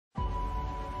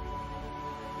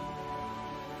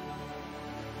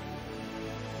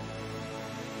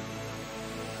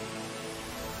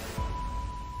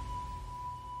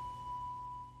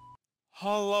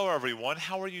Hello everyone,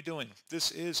 how are you doing? This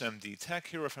is MD Tech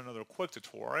here with another quick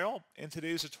tutorial. In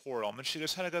today's tutorial, I'm going to show you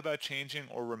guys how to go about changing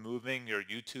or removing your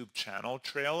YouTube channel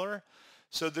trailer.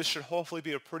 So this should hopefully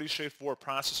be a pretty straightforward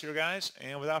process here, guys.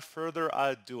 And without further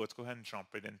ado, let's go ahead and jump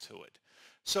right into it.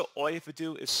 So all you have to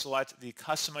do is select the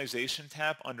Customization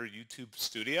tab under YouTube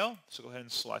Studio. So go ahead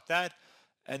and select that.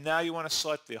 And now you want to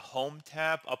select the Home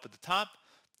tab up at the top.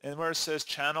 And where it says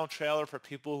Channel Trailer for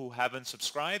people who haven't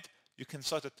subscribed, you can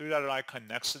select the three-dotted icon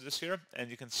next to this here,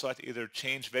 and you can select either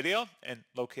Change Video and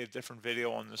locate a different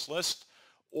video on this list,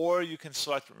 or you can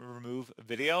select Remove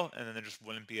Video, and then there just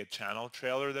wouldn't be a channel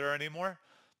trailer there anymore.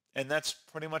 And that's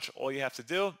pretty much all you have to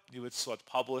do. You would select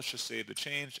Publish to save the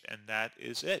change, and that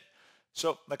is it.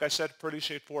 So, like I said, pretty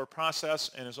straightforward process,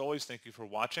 and as always, thank you for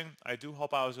watching. I do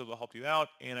hope I was able to help you out,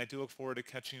 and I do look forward to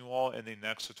catching you all in the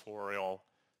next tutorial.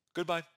 Goodbye.